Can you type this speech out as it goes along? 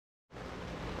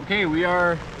Okay, we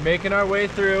are making our way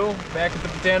through back at the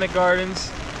Botanical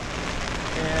Gardens,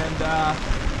 and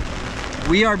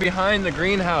we are behind the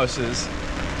greenhouses,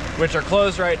 which are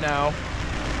closed right now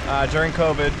during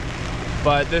COVID.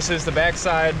 But this is the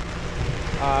backside.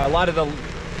 A lot of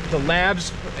the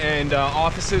labs and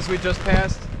offices we just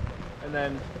passed, and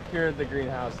then here are the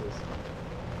greenhouses.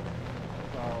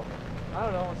 So I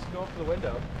don't know. Let's go up to the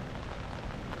window.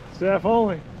 Staff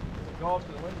only. Let's go up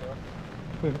to the window.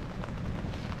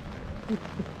 You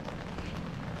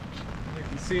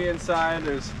can see inside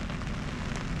there's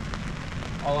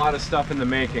a lot of stuff in the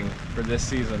making for this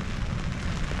season.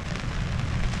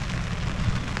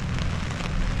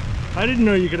 I didn't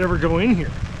know you could ever go in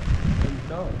here.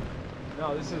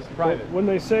 No, this is private. When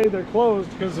they say they're closed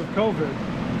because of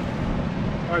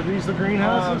COVID, are these the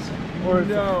greenhouses? Or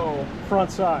no. The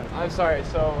front side? I'm sorry.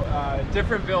 So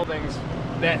different buildings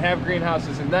that have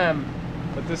greenhouses in them,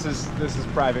 but this is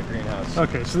private greenhouse.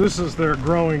 Okay, so this is their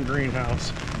growing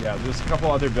greenhouse. Yeah, there's a couple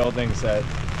other buildings that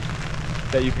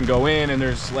you can go in, and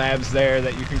there's labs there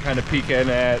that you can kind of peek in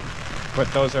at, but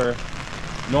those are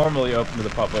normally open to the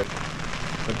public,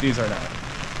 but these are not.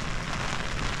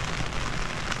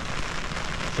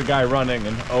 It's a guy running,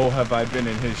 and oh, have I been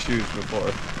in his shoes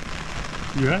before.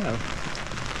 You have.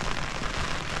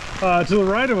 To the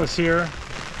right of us here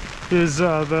is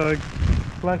the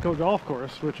Blanco golf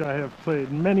course, which I have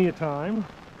played many a time.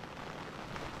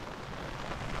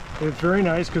 It's very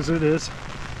nice because it is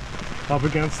up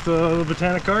against the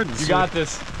Botanical Gardens. You got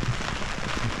this.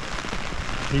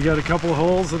 You got a couple of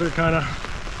holes that are kind of,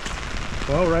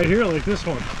 well, right here, like this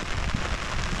one.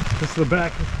 This is the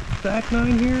back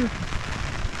nine here.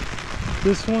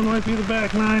 This one might be the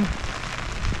back nine.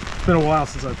 It's been a while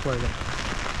since I've played it.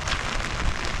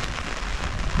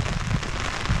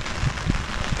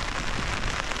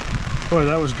 Boy,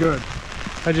 that was good.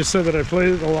 I just said that I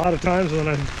played it a lot of times and then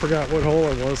I forgot what hole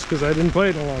it was because I didn't play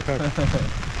it in a long time.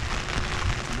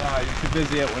 Nah, you're too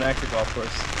busy at Winnetka Golf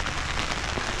Course.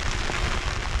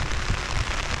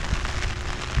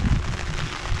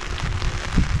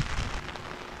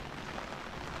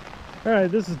 Alright,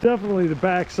 this is definitely the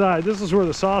back side. This is where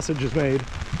the sausage is made.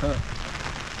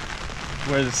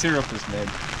 Where the syrup is made.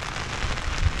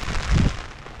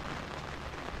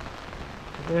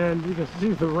 And you can see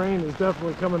the rain is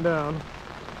definitely coming down.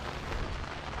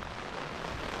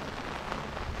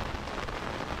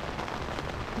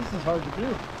 This is hard to do.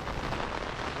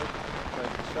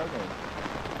 Like struggling.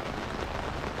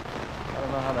 I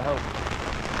don't know how to help.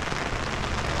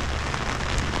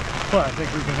 Well, I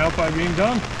think we can help by being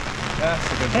done. That's a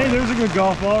good Hey, one. there's a good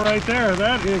golf ball right there.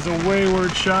 That is a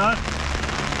wayward shot.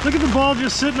 Look at the ball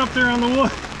just sitting up there on the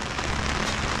wood.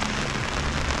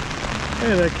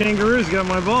 Hey, that kangaroo's got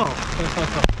my ball.